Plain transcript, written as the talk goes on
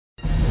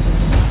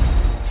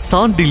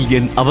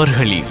சாண்டில்யன்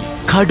அவர்களின்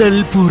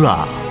கடல் புறா.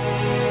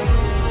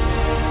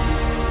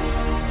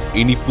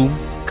 இனிப்பும்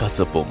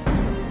கசப்பும்.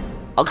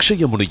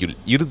 அக்ஷயமுனையில்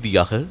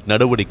இறுதியாக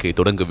நடவடிக்கை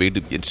தொடங்க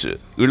வேண்டும் என்று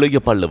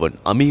இளைய பல்லவன்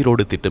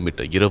அமீரோடு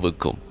திட்டமிட்ட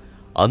இரவுக்கும்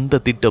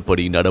அந்த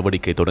திட்டப்படி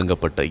நடவடிக்கை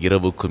தொடங்கப்பட்ட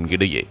இரவுக்கும்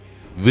இடையே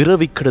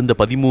விரவி கிடந்த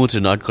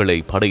 13 நாட்களை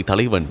படை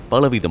தலைவன்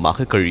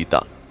பலவிதமாக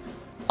கழித்தான்.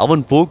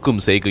 அவன்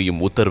போக்கும்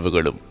செய்கையும்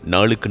உத்தரவுகளும்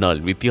நாளுக்கு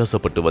நாள்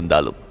வித்தியாசப்பட்டு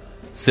வந்தாலும்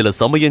சில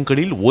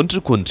சமயங்களில்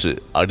ஒன்றுக்கொன்று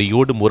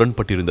அடியோடு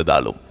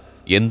முரண்பட்டிருந்ததாலும்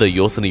எந்த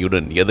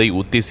யோசனையுடன் எதை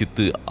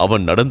உத்தேசித்து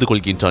அவன் நடந்து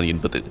கொள்கின்றான்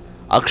என்பது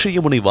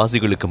அக்ஷயமுனை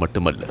வாசிகளுக்கு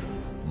மட்டுமல்ல,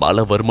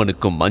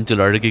 பலவர்மனுக்கும்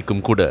மஞ்சள்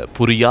அழகிக்கும் கூட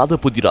புரியாத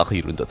புதிராக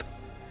இருந்தது.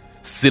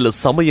 சில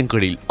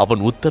சமயங்களில்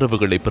அவன்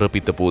உத்தரவுகளை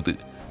பிறப்பித்த போது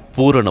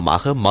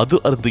பூரணமாக மது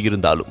அருந்து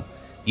இருந்தாலும்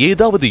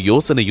ஏதாவது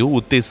யோசனையோ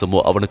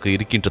உத்தேசமோ அவனுக்கு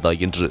இருக்கின்றதா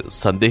என்று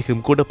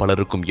சந்தேகம் கூட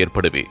பலருக்கும்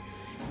ஏற்படவே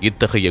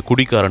இத்தகைய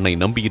குடிகாரனை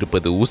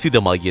நம்பியிருப்பது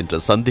உசிதமா என்ற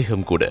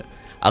சந்தேகம் கூட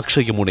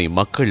அக்ஷயமுனை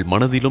மக்கள்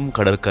மனதிலும்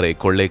கடற்கரை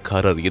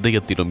கொள்ளைக்காரர்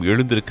இதயத்திலும்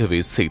எழுந்திருக்கவே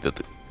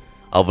செய்தது.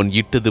 அவன்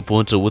இட்டது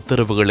போன்ற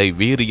உத்தரவுகளை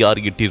வேறு யார்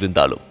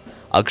இட்டிருந்தாலும்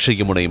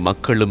அக்ஷயமுனை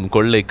மக்களும்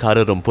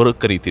கொள்ளைக்காரரும்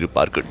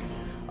புறக்கணித்திருப்பார்கள்.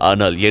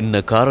 ஆனால்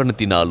என்ன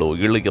காரணத்தினாலோ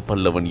இளைய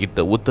பல்லவன்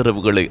இட்ட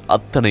உத்தரவுகளை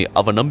அத்தனை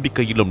அவன்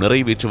நம்பிக்கையிலும்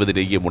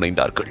நிறைவேற்றுவதிலேயே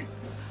முனைந்தார்கள்.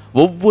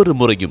 ஒவ்வொரு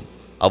முறையும்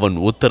அவன்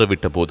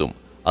உத்தரவிட்ட போதும்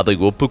அதை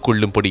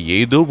ஒப்புக்கொள்ளும்படி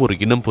ஏதோ ஒரு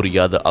இனம்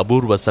புரியாத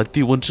அபூர்வ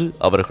சக்தி ஒன்று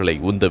அவர்களை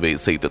உந்தவே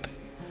செய்தது.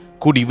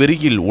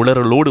 குடிவெறியில்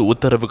உளறலோடு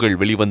உத்தரவுகள்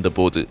வெளிவந்த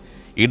போது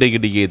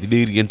இடையிடையே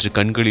திடீர் என்று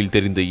கண்களில்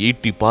தெரிந்த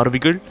ஈட்டி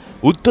பார்வைகள்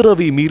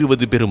உத்தரவை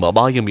மீறுவது பெரும்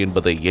அபாயம்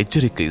என்பதை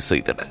எச்சரிக்கை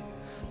செய்தன.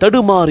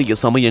 தடுமாறிய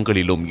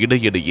சமயங்களிலும்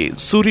இடையிடையே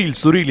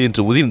சுரீல்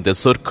என்று உதிர்ந்த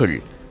சொற்கள்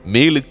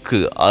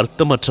மேலுக்கு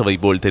அர்த்தமற்றவை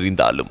போல்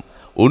தெரிந்தாலும்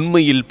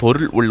உண்மையில்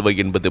பொருள் உள்வை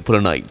என்பது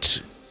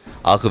புலனாயிற்று.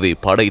 ஆகவே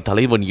படை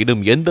தலைவன்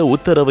இடும் எந்த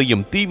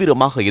உத்தரவையும்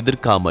தீவிரமாக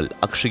எதிர்க்காமல்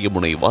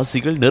அக்ஷயமுனை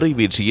வாசிகள்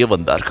நிறைவேற்றியே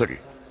வந்தார்கள்.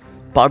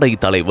 படை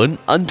தலைவன்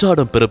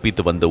அன்றாடம்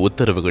பிறப்பித்து வந்த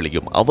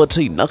உத்தரவுகளையும்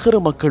அவற்றை நகர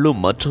மக்களும்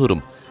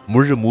மற்றோரும்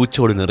முழு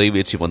மூச்சோடு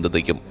நிறைவேற்றி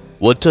வந்ததையும்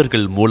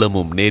ஒற்றர்கள்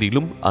மூலமும்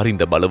நேரிலும்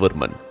அறிந்த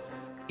பலவர்மன்,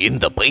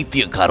 இந்த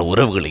பைத்தியக்கார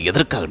உறவுகளை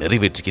எதற்காக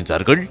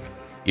நிறைவேற்றுகின்றார்கள்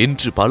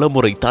என்று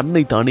பலமுறை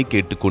தன்னை தானே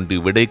கேட்டுக்கொண்டு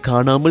விடை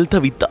காணாமல்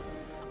தவித்தார்.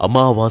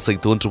 அமாவாசை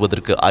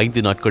தோன்றுவதற்கு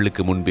 5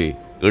 நாட்களுக்கு முன்பே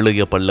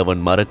இளைய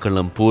பல்லவன்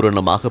மரக்கலம்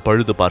பூரணமாக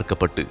பழுது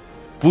பார்க்கப்பட்டு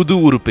புது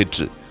உரு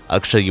பெற்று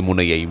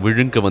அக்ஷயமுனையை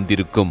விழுங்க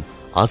வந்திருக்கும்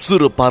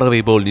அசுர பறவை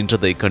போல்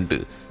நின்றதைக் கண்டு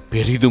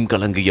பெரிதும்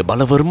கலங்கிய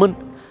பலவர்மன்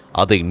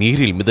அதை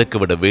நீரில்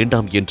மிதக்கவிட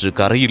வேண்டாம் என்று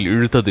கரையில்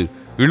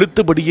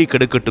இழுத்தபடியே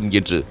கிடக்கட்டும்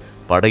என்று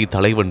படை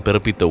தலைவன்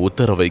பிறப்பித்த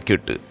உத்தரவை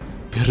கேட்டு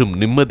பெரும்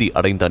நிம்மதி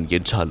அடைந்தான்.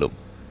 என்றாலும்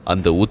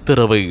அந்த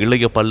உத்தரவை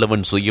இளைய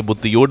பல்லவன் சுய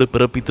புத்தியோடு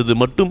பிறப்பித்தது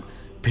மட்டும்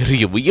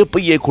பெரிய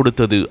வியப்பையே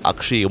கொடுத்தது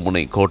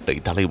அக்ஷயமுனை கோட்டை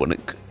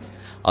தலைவனுக்கு.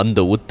 அந்த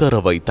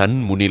உத்தரவை தன்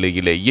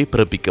முன்னிலையிலேயே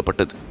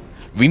பிறப்பிக்கப்பட்டது.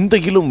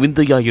 விந்தையிலும்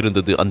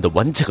விந்தையாயிருந்தது அந்த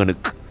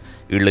வஞ்சகனுக்கு.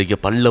 இளைய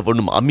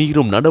பல்லவனும்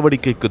அமீரும்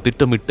நடவடிக்கைக்கு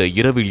திட்டமிட்ட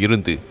இரவில்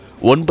இருந்து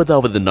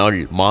 9வது நாள்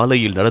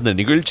மாலையில் நடந்த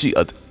நிகழ்ச்சி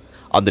அது.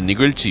 அந்த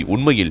நிகழ்ச்சி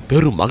உண்மையில்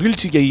பெரும்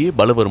மகிழ்ச்சியையே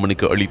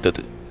பலவர்மனுக்கு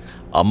அளித்தது.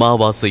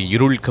 அமாவாசை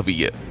இருள்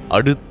கவிய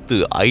அடுத்து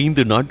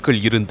 5 நாட்கள்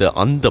இருந்த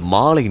அந்த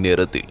மாலை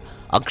நேரத்தில்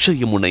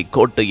அக்ஷயமுனை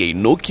கோட்டையை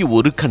நோக்கி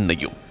ஒரு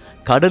கண்ணையும்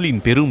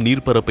கடலின் பெரும்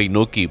நீர்ப்பரப்பை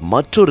நோக்கி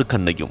மற்றொரு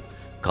கண்ணையும்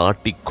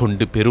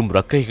காட்டிக்கொண்டு பெரும்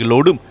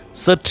ரக்கைகளோடும்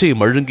சற்றே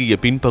மழுங்கிய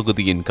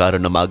பின்பகுதியின்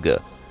காரணமாக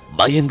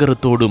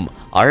பயங்கரத்தோடும்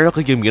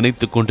அழகையும்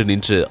இணைத்துக் கொண்டு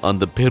நின்ற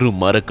அந்த பெரும்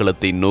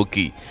மரக்கலத்தை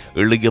நோக்கி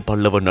இளைய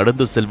பல்லவன்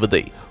நடந்து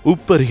செல்வதை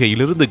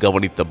உப்பருகையிலிருந்து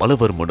கவனித்த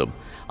பலவர்மனும்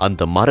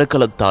அந்த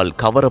மரக்கலத்தால்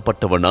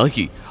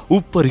கவரப்பட்டவனாகி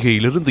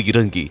உப்பருகையிலிருந்து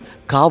இறங்கி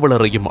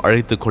காவலரையும்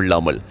அழைத்துக்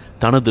கொள்ளாமல்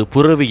தனது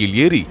புறவையில்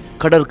ஏறி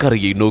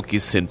கடற்கரையை நோக்கி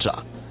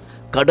சென்றார்.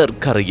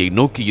 கடற்கரையை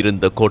நோக்கி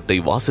இருந்த கோட்டை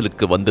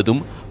வாசலுக்கு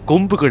வந்ததும்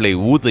கொம்புகளை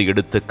ஊத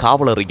எடுத்த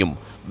காவலரையும்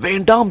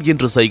வேண்டாம்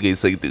என்று சைகை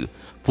செய்து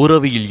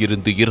புறவியில்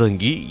இருந்து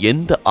இறங்கி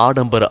எந்த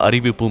ஆடம்பர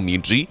அறிவிப்பும்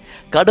இன்றி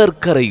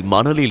கடற்கரை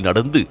மணலில்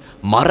நடந்து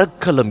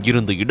மரக்கலம்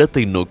இருந்த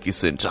இடத்தை நோக்கி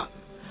சென்றான்.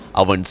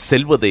 அவன்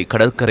செல்வதை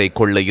கடற்கரை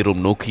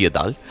கொள்ளையரும்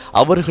நோக்கியதால்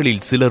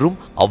அவர்களில் சிலரும்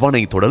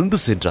அவனை தொடர்ந்து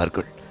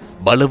சென்றார்கள்.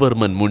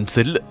 பலவர்மன் முன்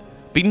செல்ல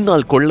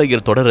பின்னால்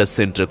கொள்ளையர் தொடர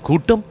சென்ற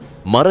கூட்டம்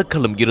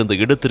மரக்கலம் இருந்த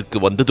இடத்திற்கு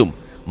வந்ததும்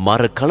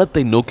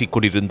மரக்கலத்தை நோக்கி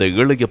கொண்டிருந்த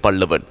இளைய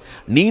பல்லவன்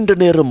நீண்ட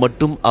நேரம்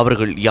மட்டும்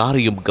அவர்கள்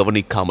யாரையும்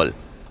கவனிக்காமல்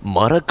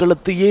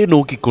மரக்கலத்தையே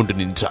நோக்கி கொண்டு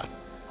நின்றான்.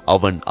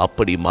 அவன்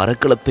அப்படி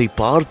மரக்கலத்தை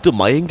பார்த்து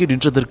மயங்கி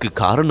நின்றதற்கு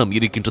காரணம்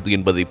இருக்கின்றது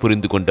என்பதை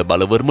புரிந்து கொண்ட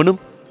பலவர்மனும்,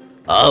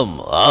 ஆம்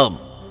ஆம்,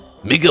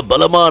 மிக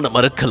பலமான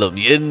மரக்கலம்,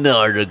 என்ன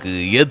அழகு,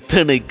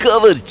 எத்தனை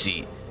கவர்ச்சி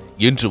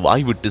என்று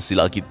வாய்விட்டு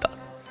சிலாகித்தான்.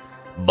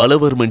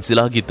 பலவர்மன்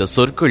சிலாகித்த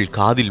சொற்கள்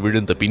காதில்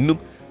விழுந்த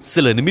பின்னும்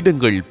சில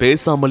நிமிடங்கள்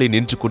பேசாமலே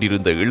நின்று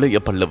கொண்டிருந்த இளைய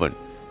பல்லவன்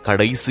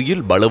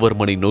கடைசியில்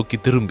பலவர்மனை நோக்கி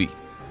திரும்பி,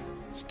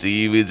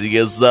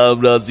 ஸ்ரீவிஜய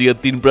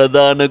சாம்ராஜ்யத்தின்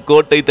பிரதான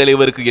கோட்டை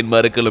தலைவருக்கு என்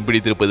மரக்கலம்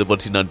பிடித்திருப்பது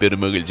பற்றி நான்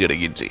பெருமகிழ்ச்சி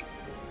அடைகின்றேன்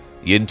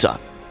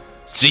என்றான்.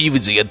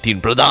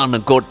 ஸ்ரீவிஜயத்தின்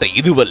பிரதான கோட்டை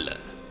இதுவல்ல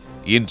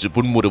என்று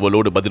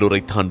புன்முறுவலோடு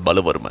பதிலுரைத்தான்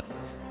பலவர்மன்.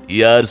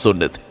 யார்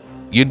சொன்னது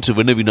என்று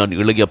வினவினான்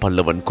இளைய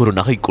பல்லவன் குறு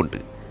நகை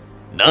கொண்டு.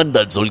 நான்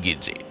தான்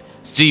சொல்கின்றேன்,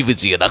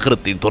 ஸ்ரீவிஜய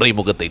நகரத்தின்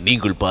துறைமுகத்தை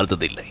நீங்கள்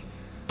பார்த்ததில்லை.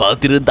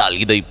 பார்த்திருந்தால்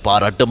இதை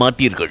பாராட்ட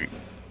மாட்டீர்கள்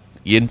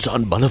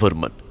என்றான்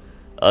பலவர்மன்.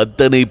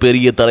 அத்தனை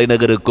பெரிய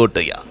தலைநகர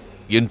கோட்டையா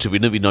என்று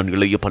வினவினான்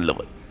இளைய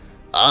பல்லவன்.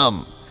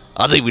 ஆம்,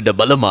 அதைவிட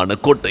பலமான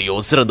கோட்டையோ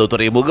சிறந்த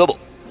துறைமுகமோ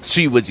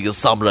ஸ்ரீவிஜய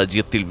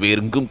சாம்ராஜ்யத்தில்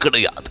வேறெங்கும்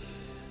கிடையாது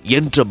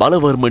என்ற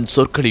பலவர்மன்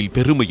சொற்களில்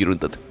பெருமை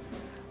இருந்தது.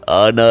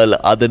 ஆனால்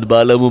அதன்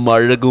பலமும்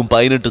அழகும்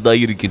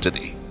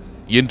பயனற்றதாயிருக்கின்றதே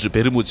என்று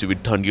பெருமூச்சு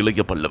விட்டான்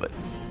இளைய பல்லவன்.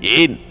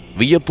 ஏன்?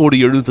 வியப்போடு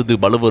எழுந்தது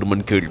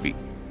பலவர்மன் கேள்வி.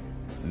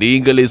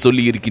 நீங்களே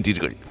சொல்லி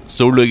இருக்கின்றீர்கள்,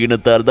 சோழ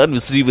இனத்தார் தான்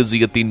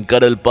ஸ்ரீவிஜயத்தின்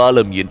கடல்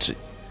பாலம் என்று.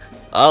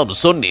 ஆம்,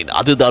 சொன்னேன்,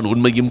 அதுதான்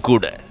உண்மையும்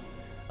கூட.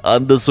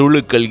 அந்த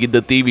சோழுக்கள்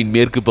இந்த தீவின்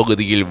மேற்கு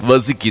பகுதியில்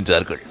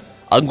வசிக்கின்றார்கள்.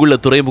 அங்குள்ள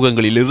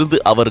துறைமுகங்களிலிருந்து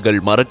அவர்கள்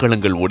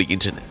மரக்கலங்கள்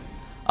ஓடுகின்றன.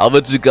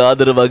 அவற்றுக்கு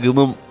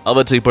ஆதரவாகவும்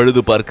அவற்றை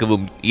பழுது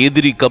பார்க்கவும்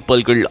எதிரி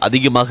கப்பல்கள்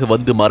அதிகமாக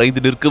வந்து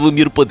மறைந்து நிற்கவும்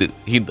இருப்பது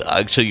இந்த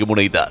அக்ஷய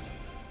முனைதான்.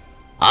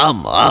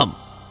 ஆம் ஆம்,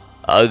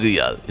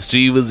 ஆகையால்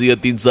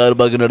ஸ்ரீவிஜயத்தின்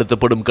சார்பாக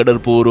நடத்தப்படும்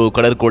கடற்போரோ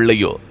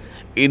கடற்கொள்ளையோ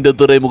இந்த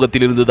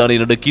துறைமுகத்திலிருந்து தானே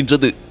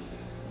நடக்கின்றது.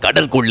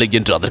 கடற்கொள்ளை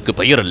என்று அதற்கு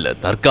பெயர் அல்ல,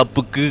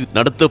 தற்காப்புக்கு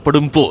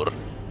நடத்தப்படும் போர்.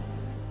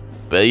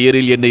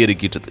 பெயரில் என்ன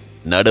இருக்கின்றது?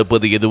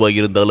 நடப்பது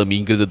எதுவாயிருந்தாலும்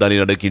இங்கிருந்து தானே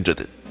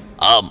நடக்கின்றது.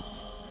 ஆம்,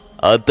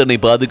 அத்தனை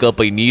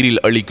பாதுகாப்பை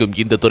நீரில் அளிக்கும்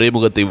இந்த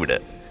துறைமுகத்தை விட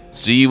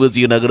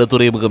ஸ்ரீவிஜய நகர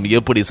துறைமுகம்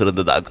எப்படி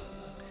சிறந்ததாகும்?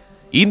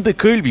 இந்த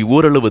கேள்வி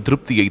ஓரளவு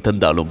திருப்தியை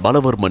தந்தாலும்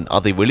பலவர்மன்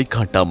அதை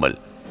வெளிக்காட்டாமல்,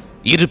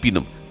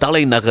 இருப்பினும்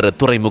தலைநகர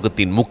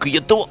துறைமுகத்தின்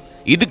முக்கியத்துவம்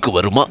இதுக்கு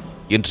வருமா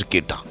என்று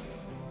கேட்டான்.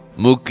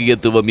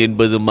 முக்கியத்துவம்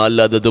என்பதும்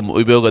அல்லாததும்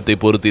உபயோகத்தை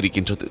பொறுத்து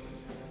இருக்கின்றது.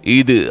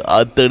 இது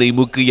அத்தனை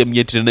முக்கியம்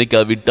என்று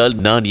நினைக்காவிட்டால்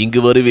நான்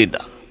இங்கு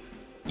வருவேண்டா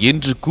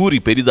என்று கூறி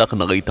பெரிதாக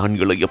நகைத்தான்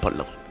இளைய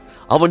பல்லவன்.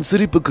 அவன்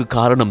சிரிப்புக்கு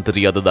காரணம்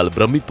தெரியாததால்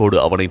பிரமிப்போடு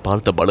அவனை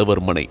பார்த்த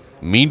பலவர்மனை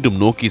மீண்டும்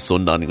நோக்கி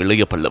சொன்னான்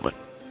இளைய பல்லவன்.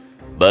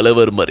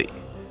 பலவர்மரே,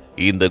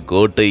 இந்த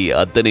கோட்டை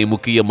அத்தனை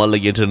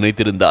முக்கியமல்ல என்று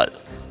நினைத்திருந்தால்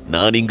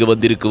நான் இங்கு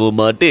வந்திருக்கவும்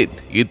மாட்டேன்,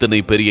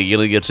 இத்தனை பெரிய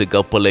இணையற்ற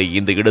கப்பலை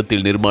இந்த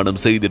இடத்தில்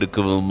நிர்மாணம்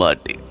செய்திருக்கவும்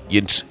மாட்டேன்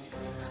என்று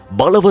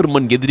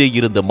பலவர்மன் எதிரே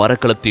இருந்த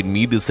மரக்களத்தின்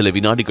மீது சில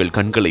வினாடிகள்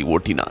கண்களை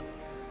ஓட்டினான்.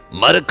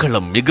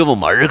 மரக்களம்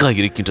மிகவும்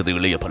அழகாயிருக்கின்றது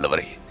இளைய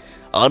பல்லவரே,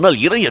 ஆனால்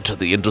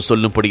இணையற்றது என்று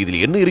சொல்லும்படி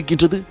இதில் என்ன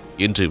இருக்கின்றது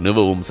என்று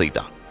வினவவும்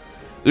செய்தான்.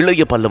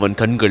 இளைய பல்லவன்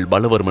கண்கள்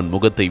பலவர்மன்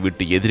முகத்தை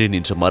விட்டு எதிரே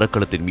நின்ற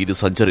மரக்களத்தின் மீது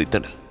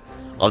சஞ்சரித்தன.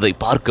 அதை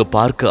பார்க்க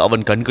பார்க்க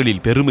அவன்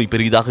கண்களில் பெருமை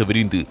பெரிதாக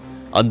விரிந்து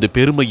அந்த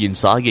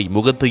பெருமையின் சாயை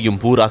முகத்தையும்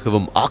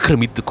பூராகவும்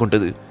ஆக்கிரமித்துக்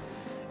கொண்டது.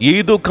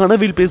 ஏதோ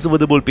கனவில்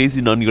பேசுவது போல்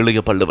பேசினான் இளைய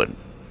பல்லவன்.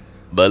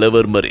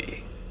 பலவர்மரே,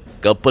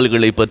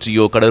 கப்பல்களை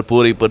பற்றியோ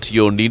கடற்போரை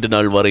பற்றியோ நீண்ட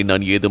நாள் வரை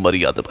நான் ஏதும்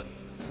அறியாதவன்.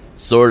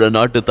 சோழ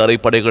நாட்டு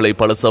தரைப்படைகளை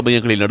பல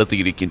சமயங்களில்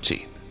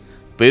நடத்தியிருக்கின்றேன்,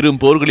 பெரும்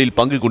போர்களில்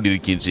பங்கு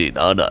கொண்டிருக்கின்றேன்.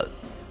 ஆனால்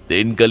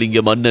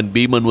தென்கலிங்க மன்னன்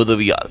பீமன்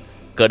உதவியால்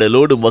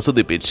கடலோடும்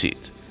வசதி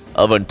பெற்றேன்.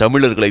 அவன்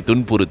தமிழர்களை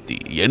துன்புறுத்தி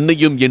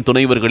என்னையும் என்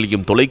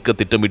துணைவர்களையும் தொலைக்க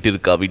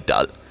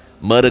திட்டமிட்டிருக்காவிட்டால்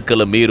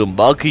மரக்கலம் ஏறும்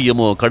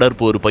பாக்கியமோ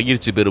கடற்போர்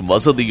பயிற்சி பெறும்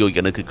வசதியோ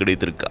எனக்கு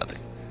கிடைத்திருக்காது.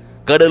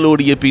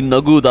 கடலோடிய பின்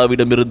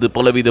நகூதாவிடமிருந்து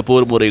பலவித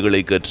போர்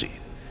முறைகளை கற்றேன்.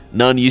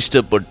 நான்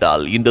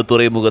இஷ்டப்பட்டால் இந்த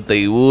துறைமுகத்தை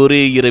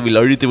ஒரே இரவில்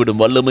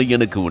அழித்துவிடும் வல்லமை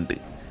எனக்கு உண்டு.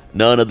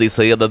 நான் அதை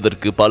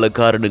செய்யாததற்கு பல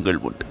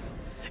காரணங்கள் உண்டு.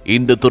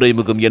 இந்த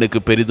துறைமுகம் எனக்கு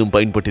பெரிதும்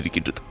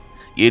பயன்பட்டிருக்கின்றது.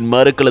 என்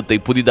மரக்கலத்தை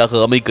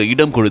புதிதாக அமைக்க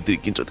இடம்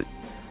கொடுத்திருக்கின்றது.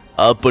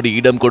 அப்படி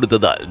இடம்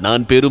கொடுத்ததால்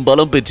நான் பெரும்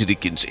பலம்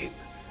பெற்றிருக்கின்றேன்.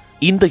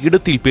 இந்த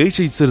இடத்தில்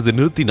பேச்சை சிறிது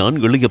நிறுத்தினான்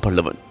இளைய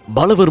பல்லவன்.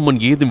 பலவர்மன்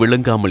ஏதும்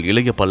விளங்காமல்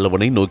இளைய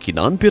பல்லவனை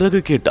நோக்கினான். பிறகு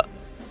கேட்டான்,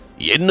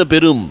 என்ன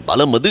பெரும்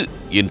பலம் அது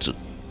என்று.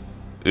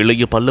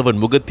 இளைய பல்லவன்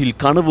முகத்தில்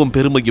கனவும்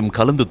பெருமையும்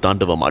கலந்து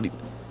தாண்டவமாடின.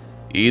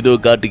 இதோ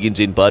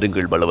காட்டுகின்றேன்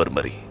பாருங்கள்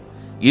பலவர்மரே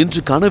என்று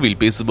கனவில்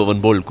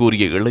பேசுபவன் போல்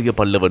கூறிய இளைய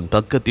பல்லவன்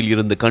பக்கத்தில்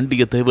இருந்த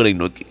கண்டியத்தேவரை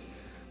நோக்கி,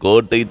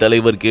 கோட்டை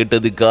தலைவர்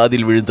கேட்டது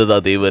காதில் விழுந்ததா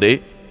தேவரே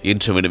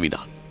என்று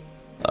வினவினான்.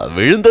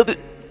 விழுந்தது,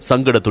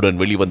 சங்கடத்துடன்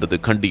வெளிவந்தது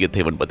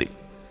கண்டியத்தேவன் பதில்.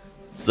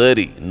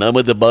 சரி,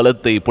 நமது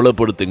பலத்தை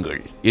புலப்படுத்துங்கள்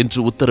என்று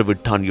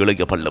உத்தரவிட்டான்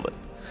இளைய பல்லவன்.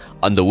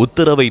 அந்த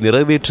உத்தரவை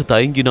நிறைவேற்ற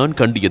தயங்கினான்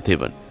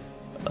கண்டியத்தேவன்.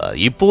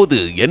 இப்போது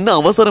என்ன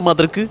அவசரம்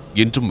அதற்கு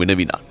என்றும்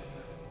வினவினான்.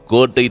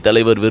 கோட்டை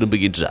தலைவர்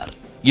விரும்புகின்றார்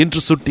என்று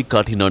சுட்டி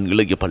காட்டினான்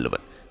இளைய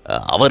பல்லவன்.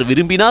 அவர்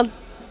விரும்பினால்?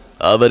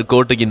 அவர்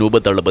கோட்டையின்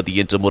உப தளபதி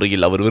என்ற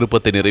முறையில் அவர்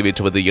விருப்பத்தை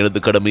நிறைவேற்றுவது எனது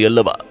கடமை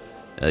அல்லவா?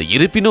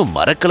 இருப்பினும்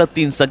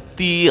மரக்கலத்தின்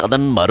சக்தி,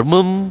 அதன்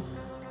மர்மம்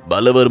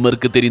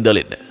பலவர்மருக்கு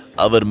தெரிந்தால் என்ன?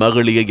 அவர்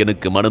மகளியை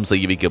எனக்கு மனம்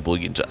செய்ய வைக்கப்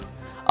போகின்றார்.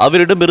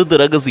 அவரிடமிருந்து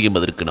ரகசியம்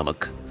அதற்கு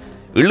நமக்கு.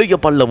 இளைய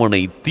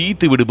பல்லவனை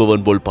தீத்து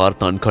விடுபவன் போல்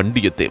பார்த்தான்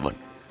கண்டியத்தேவன்.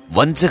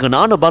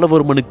 வஞ்சகனான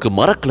பலவர்மனுக்கு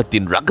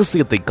மரக்கலத்தின்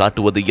ரகசியத்தை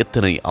காட்டுவது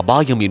எத்தனை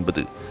அபாயம்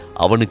என்பது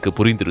அவனுக்கு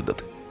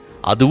புரிந்திருந்தது.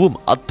 அதுவும்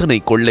அத்தனை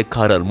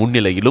கொள்ளைக்காரர்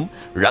முன்னிலையிலும்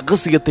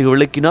ரகசியத்தை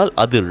விளக்கினால்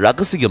அது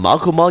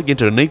ரகசியமாகுமா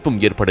என்ற நினைப்பும்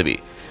ஏற்படவே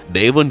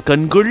தேவன்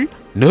கண்கள்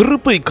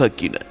நெருப்பை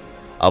காக்கின.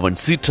 அவன்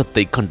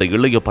சீற்றத்தை கண்ட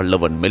இளைய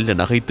பல்லவன் மெல்ல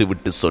நகைத்து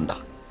விட்டு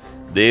சொன்னான்,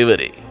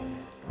 தேவரே,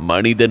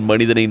 மனிதன்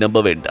மனிதனை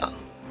நம்ப வேண்டாம்.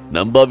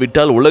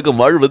 நம்பாவிட்டால்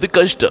உலகம் வாழ்வது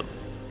கஷ்டம்.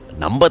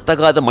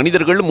 நம்பத்தகாத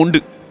மனிதர்களும் உண்டு,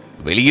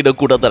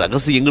 வெளியிடக்கூடாத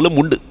ரகசியங்களும்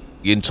உண்டு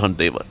என்றான்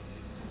தேவன்.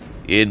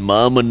 என்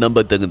மாமன்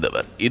நம்ப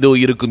தகுந்தவர், இதோ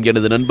இருக்கும்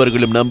எனது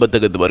நண்பர்களும் நம்ப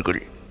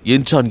தகுந்தவர்கள்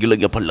என்றான்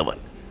இளைய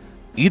பல்லவன்.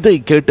 இதை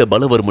கேட்ட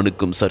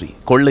பலவர்மனுக்கும் சரி,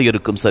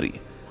 கொள்ளையருக்கும் சரி,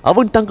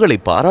 அவன் தங்களை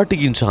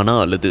பாராட்டுகின்றானா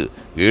அல்லது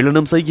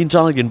ஏளனம்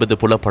செய்கின்றான் என்பது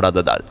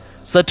புலப்படாததால்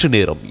சற்று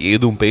நேரம்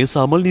ஏதும்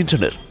பேசாமல்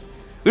நின்றனர்.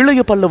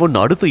 இளைய பல்லவன்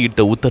அடுத்து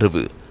இட்ட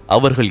உத்தரவு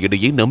அவர்கள்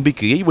இடையே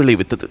நம்பிக்கையை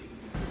விளைவித்தது.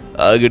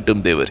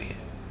 ஆகட்டும் தேவரே,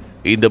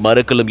 இந்த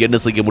மரக்கலம் என்ன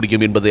செய்ய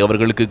முடியும் என்பதை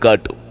அவர்களுக்கு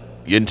காட்டும்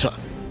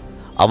என்றான்.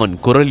 அவன்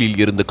குரலில்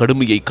இருந்த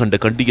கடுமையை கண்ட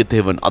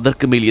கண்டியத்தேவன்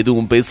அதற்கு மேல்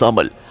எதுவும்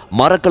பேசாமல்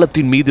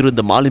மரக்கலத்தின்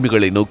மீதிருந்த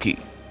மாலுமிகளை நோக்கி,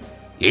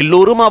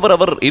 எல்லோரும்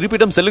அவரவர்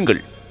இருப்பிடம்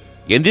செல்லுங்கள்,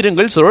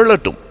 எந்திரங்கள்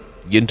சுழலட்டும்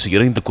என்று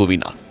இறைந்து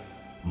கூவினான்.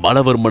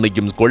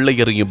 பலவர்மனையும்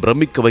கொள்ளையரையும்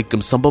பிரமிக்க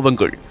வைக்கும்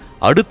சம்பவங்கள்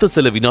அடுத்த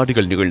சில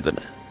வினாடிகள் நிகழ்ந்தன.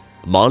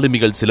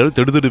 மாலுமிகள் சிலர்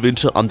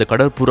திடுதிடுவென்று அந்த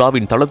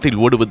கடற்புறாவின் தளத்தில்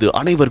ஓடுவது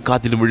அனைவர்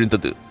காதிலும்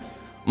விழுந்தது.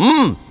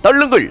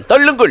 தள்ளுங்கள்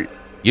தள்ளுங்கள்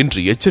என்று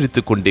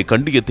எச்சரித்துக் கொண்டே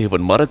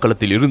கண்டியத்தேவன்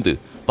மரக்கலத்தில் இருந்து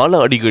பல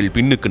அடிகள்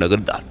பின்னுக்கு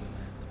நகர்ந்தான்.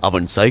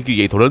 அவன்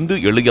சைகையை தொடர்ந்து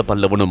இளைய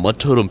பல்லவனும்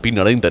மற்றோரும்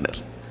பின்னடைந்தனர்.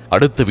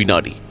 அடுத்த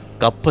வினாடி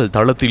கப்பல்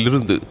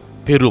தளத்திலிருந்து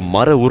பெரும்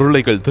மர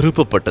உருளைகள்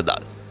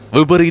திருப்பப்பட்டதால்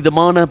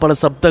விபரீதமான பல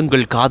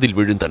சப்தங்கள் காதில்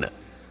விழுந்தன.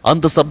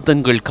 அந்த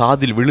சப்தங்கள்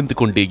காதில் விழுந்து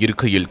கொண்டே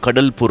இருக்கையில்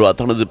கடல் புறா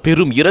தனது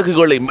பெரும்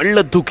இறகுகளை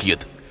மெல்ல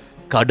தூக்கியது.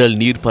 கடல்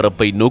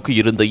நீர்ப்பரப்பை நோக்கி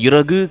இருந்த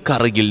இறகு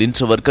கரையில்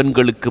நின்றவர்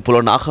கண்களுக்கு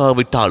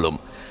புலனாகாவிட்டாலும்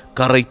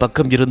கரை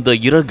பக்கம் இருந்த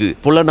இறகு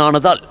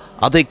புலனானதால்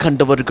அதை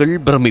கண்டவர்கள்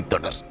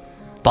பிரமித்தனர்.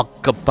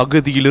 பக்க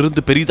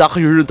பகுதியிலிருந்து பெரிதாக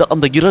எழுந்த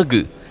அந்த இறகு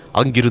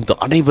அங்கிருந்த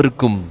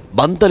அனைவருக்கும்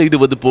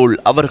பந்தலிடுவது போல்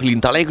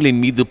அவர்களின் தலைகளின்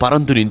மீது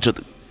பறந்து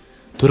நின்றது.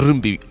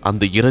 திரும்பி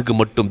அந்த இறகு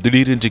மட்டும்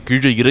திடீரென்று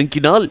கீழே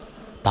இறங்கினால்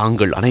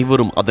தாங்கள்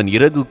அனைவரும் அதன்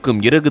இறகுக்கும்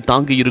இறகு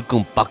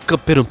தாங்கியிருக்கும் பக்க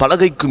பெரும்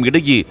பலகைக்கும்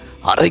இடையே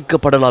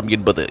அரைக்கப்படலாம்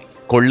என்பது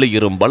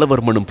கொள்ளையரும்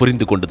பலவர்மனும்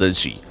புரிந்து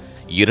கொண்டதன்றி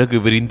இறகு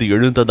விரிந்து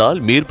எழுந்ததால்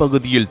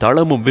மேற்பகுதியில்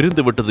தளமும்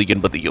விரிந்து விட்டது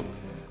என்பதையும்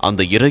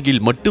அந்த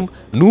இறகில் மட்டும்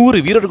 100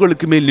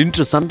 வீரர்களுக்கு மேல்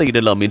நின்று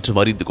சண்டையிடலாம் என்று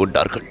அறிந்து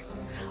கொண்டார்கள்.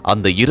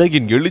 அந்த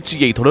இறகின்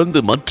எழுச்சியை தொடர்ந்து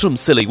மற்றும்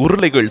சில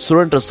உருளைகள்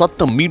சுழன்ற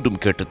சத்தம்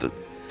மீண்டும் கேட்டது.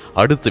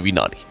 அடுத்த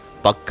வினாடி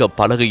பக்க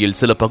பலகையில்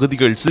சில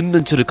பகுதிகள்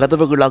சின்னஞ்சிறு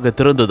கதவுகளாக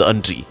திறந்தது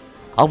அன்றி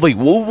அவை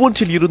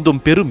ஒவ்வொன்றில்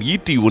இருந்தும் பெரும்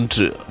ஈட்டி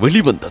ஒன்று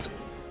வெளிவந்தது.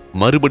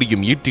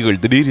 மறுபடியும்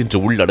ஈட்டிகள் திடீரென்று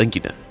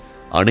உள்ளடங்கின.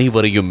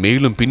 அனைவரையும்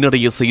மேலும்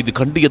பின்னடைய செய்து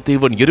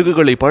கண்டியத்தேவன்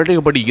இறகுகளை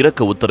பழையபடி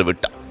இறக்க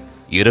உத்தரவிட்டான்.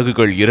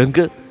 இறகுகள்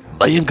இறங்க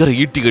பயங்கர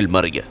ஈட்டிகள்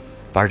மறைய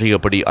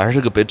பழையபடி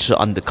அழகு பெற்ற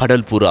அந்த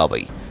கடல்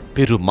புறாவை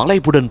பெரும்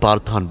மலைப்புடன்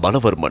பார்த்தான்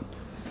பலவர்மன்.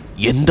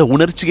 எந்த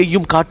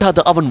உணர்ச்சியையும் காட்டாத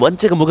அவன்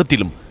வஞ்சக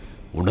முகத்திலும்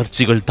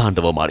உணர்ச்சிகள்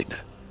தாண்டவமாடின.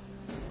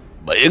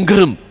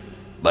 பயங்கரம்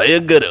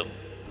பயங்கரம்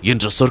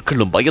என்ற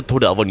சொற்களும்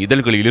பயத்தோடு அவன்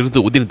இதழ்களிலிருந்து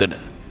உதிர்ந்தன.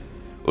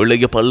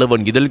 இளைய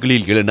பல்லவன்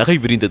இதழ்களில் இளநகை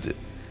விரிந்தது.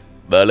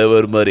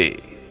 பலவர்மரே,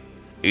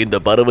 இந்த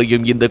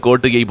பறவையும் இந்த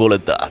கோட்டையை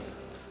போலத்தான்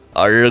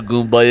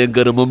அழகும்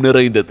பயங்கரமும்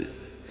நிறைந்தது.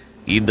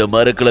 இந்த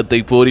மரக்கலத்தை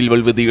போரில்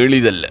வெல்வது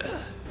எளிதல்ல.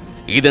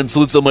 இதன்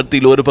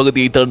சூட்சமத்தில் ஒரு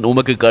பகுதியை தான்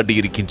உமக்கு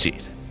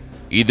காட்டியிருக்கின்றேன்.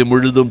 இது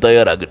முழுதும்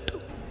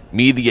தயாராகட்டும்,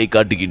 மீதியை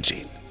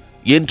காட்டுகின்றேன்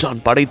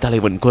என்றான்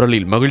படைத்தலைவன்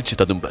குரலில் மகிழ்ச்சி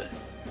ததும்ப.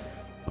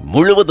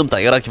 முழுவதும்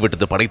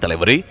தயாராகிவிட்டது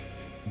படைத்தலைவரே,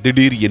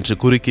 திடீர் என்று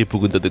குறுக்கே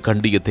புகுந்தது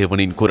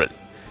கண்டியத்தேவனின் குரல்.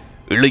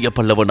 இளைய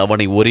பல்லவன்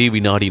அவனை ஒரே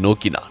வினாடி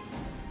நோக்கினான்.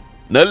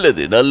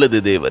 நல்லது நல்லது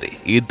தேவரே,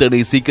 இத்தனை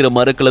சீக்கிரம்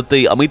மரக்கலத்தை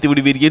அமைத்து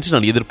விடுவீர் என்று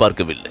நான்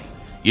எதிர்பார்க்கவில்லை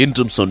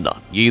என்றும்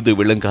சொன்னான் ஏதோ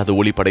விளங்காத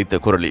ஒளி படைத்த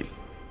குரலில்.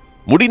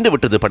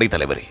 முடிந்துவிட்டது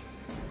படைத்தலைவரே,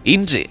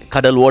 இன்றே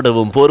கடல்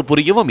ஓடவும் போர்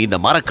புரியவும் இந்த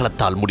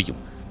மரக்கலத்தால்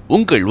முடியும்.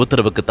 உங்கள்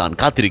உத்தரவுக்குத்தான்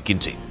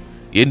காத்திருக்கின்றேன்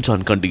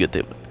என்றான்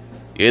கண்டியத்தேவன்.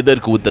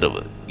 எதற்கு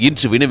உத்தரவு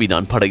என்று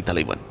வினவினான்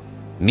படைத்தலைவன்.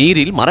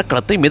 நீரில்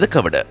மரக்கலத்தை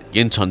மிதக்கவிட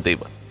என்றான்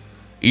தேவன்.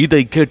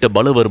 இதை கேட்ட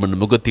பலவர்மன்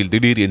முகத்தில்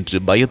திடீர் என்று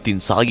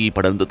பயத்தின் சாயை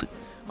படர்ந்தது.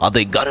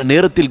 அதை கன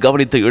நேரத்தில்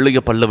கவனித்த இளைய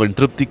பல்லவன்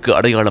திருப்திக்கு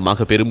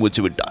அடையாளமாக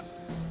பெருமூச்சு விட்டான்.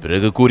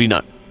 பிறகு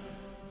கூறினான்,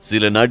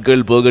 சில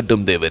நாட்கள்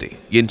போகட்டும் தேவரே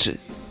என்று.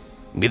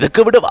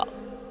 மிதக்க விடவா?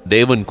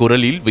 தேவன்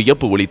குரலில்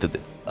வியப்பு ஒலித்தது.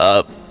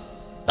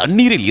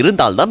 தண்ணீரில்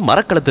இருந்தால்தான்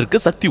மரக்கலத்திற்கு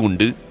சக்தி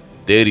உண்டு.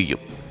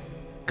 தெரியும்.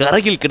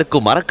 கரையில்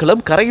கிடக்கும்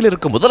மரக்கலம் கரையில்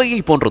இருக்கும் முதலையை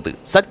போன்றது,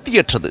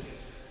 சக்தியற்றது.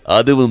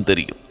 அதுவும்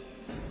தெரியும்.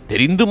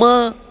 தெரிந்துமா?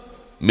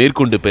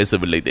 மேற்கொண்டு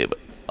பேசவில்லை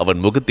தேவன். அவன்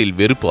முகத்தில்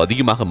வெறுப்பு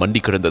அதிகமாக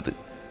மண்டி கிடந்தது.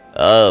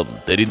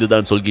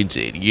 தெரிந்துதான்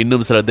சொல்கின்றேன்.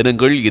 இன்னும் சில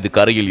தினங்கள் இது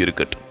கரையில்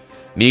இருக்கட்டும்.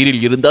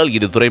 நீரில் இருந்தால்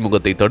இது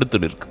துறைமுகத்தை தடுத்து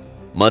நிற்கும்.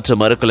 மற்ற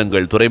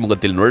மரக்கலங்கள்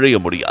துறைமுகத்தில் நுழைய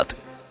முடியாது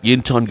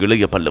என்றான்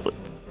இளைய பல்லவன்.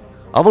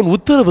 அவன்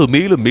உத்தரவு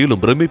மேலும்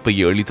மேலும்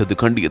பிரமிப்பையை அளித்தது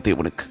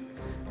கண்டியத்தேவனுக்கு.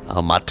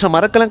 மற்ற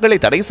மரக்கலங்களை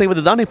தடை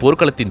செய்வதுதானே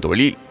போர்க்களத்தின்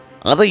தொழில்.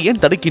 அதை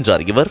ஏன்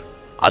தடுக்கின்றார் இவர்?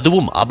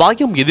 அதுவும்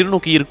அபாயம்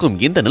எதிர்நோக்கி இருக்கும்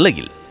இந்த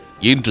நிலையில்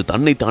என்று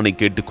தன்னைத்தானே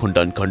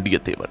கேட்டுக்கொண்டான்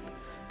கண்டியத்தேவன்.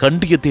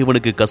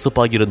 கண்டியத்தேவனுக்கு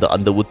கசப்பாயிருந்த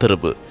அந்த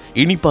உத்தரவு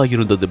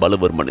இனிப்பாயிருந்தது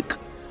பலவர்மனுக்கு.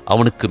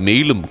 அவனுக்கு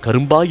மேலும்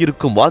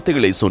கரும்பாயிருக்கும்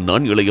வார்த்தைகளை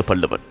சொன்னான் இளைய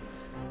பல்லவன்.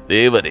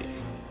 தேவரே,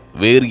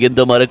 வேறு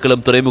எந்த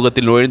மரக்கலம்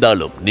துறைமுகத்தில்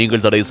நுழைந்தாலும்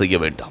நீங்கள் தடை செய்ய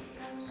வேண்டாம்.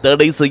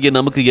 தடை செய்ய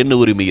நமக்கு என்ன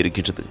உரிமை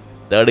இருக்கின்றது?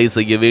 தடை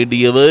செய்ய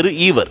வேண்டியவர்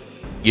இவர்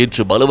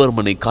என்று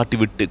பலவர்மனை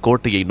காட்டிவிட்டு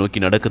கோட்டையை நோக்கி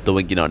நடக்க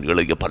துவங்கினான்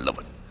இளைய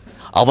பல்லவன்.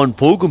 அவன்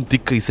போகும்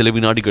திக்கை சில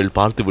வினாடிகள்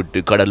பார்த்துவிட்டு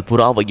கடல்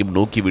புறாவையும்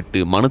நோக்கிவிட்டு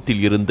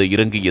மனத்தில் இருந்த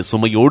இறங்கிய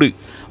சுமையோடு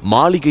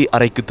மாளிகை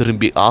அறைக்கு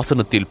திரும்பி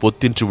ஆசனத்தில்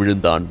பொத்தின்று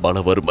விழுந்தான்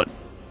பலவர்மன்.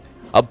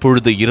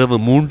 அப்பொழுது இரவு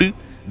 3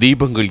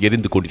 தீபங்கள்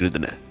எரிந்து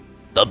கொண்டிருந்தன.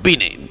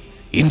 தப்பினேன்.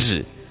 இன்று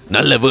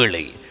நல்ல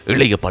வேளை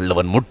இளைய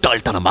பல்லவன்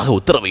முட்டாள்தனமாக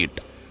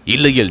உத்தரவையிட்டான்.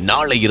 இல்லையில்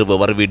நாளை இரவு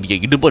வரவேண்டிய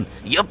இடும்பன்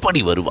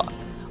எப்படி வருவான்?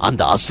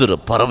 அந்த அசுர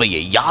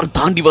பறவையை யார்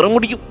தாண்டி வர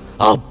முடியும்?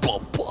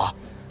 அப்பப்பா,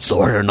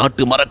 சோழ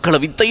நாட்டு மரக்கள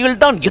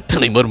வித்தையில் தான்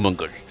எத்தனை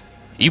மர்மங்கள்!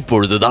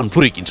 இப்பொழுதுதான்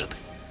புரிகின்றது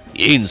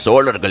ஏன்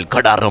சோழர்கள்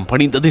கடாரம்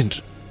பணிந்தது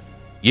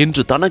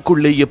என்று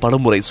தனக்குள்ளேயே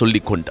பலமுறை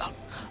சொல்லிக் கொண்டான்.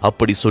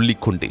 அப்படி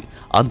சொல்லிக்கொண்டே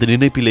அந்த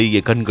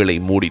நினைப்பிலேயே கண்களை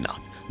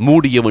மூடினான்.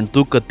 மூடியவன்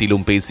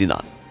தூக்கத்திலும்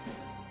பேசினான்.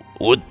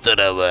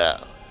 உத்தரவு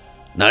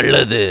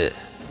நல்லது,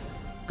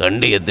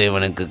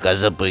 கண்டியத்தேவனுக்கு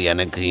கசப்பு,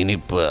 எனக்கு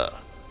இனிப்பு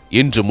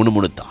என்று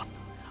முணுமுணுத்தான்.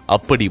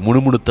 அப்படி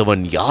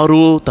முணுமுணுத்தவன்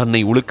யாரோ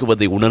தன்னை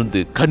உலுக்குவதை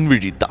உணர்ந்து கண்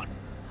விழித்தான்.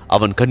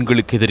 அவன்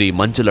கண்களுக்கு எதிரே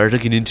மஞ்சள்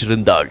அழகி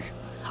நின்றிருந்தாள்.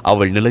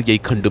 அவள் நிலையை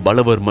கண்டு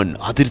பலவர்மன்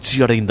அதிர்ச்சி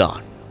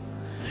அடைந்தான்.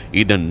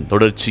 இதன்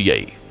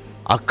தொடர்ச்சியை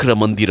அக்ர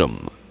மந்திரம்,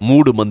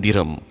 மூடு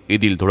மந்திரம்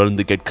இதில்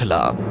தொடர்ந்து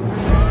கேட்கலாம்.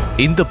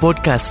 இந்த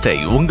பாட்காஸ்டை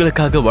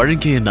உங்களுக்காக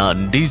வழங்கிய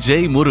நான் டிஜே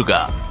முருகா.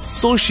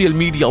 சோஷியல்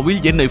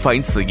மீடியாவில் என்னை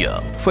ஃபைண்ட் செய்ய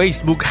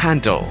Facebook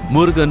ஹேண்டில்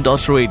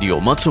murugan.radio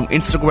மற்றும்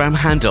Instagram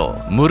ஹேண்டில்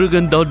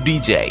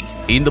murugan.dj.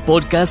 இந்த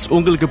பாட்காஸ்ட்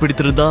உங்களுக்கு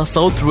பிடித்திருந்தா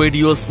சவுத்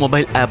ரேடியோஸ்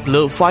மொபைல்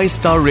ஆப்ல 5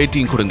 ஸ்டார்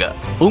ரேட்டிங் கொடுங்க.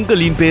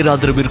 உங்களின்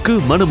பேராதரவிற்கு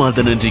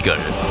மனமார்ந்த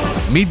நன்றிகள்.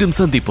 மீண்டும்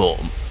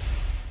சந்திப்போம்.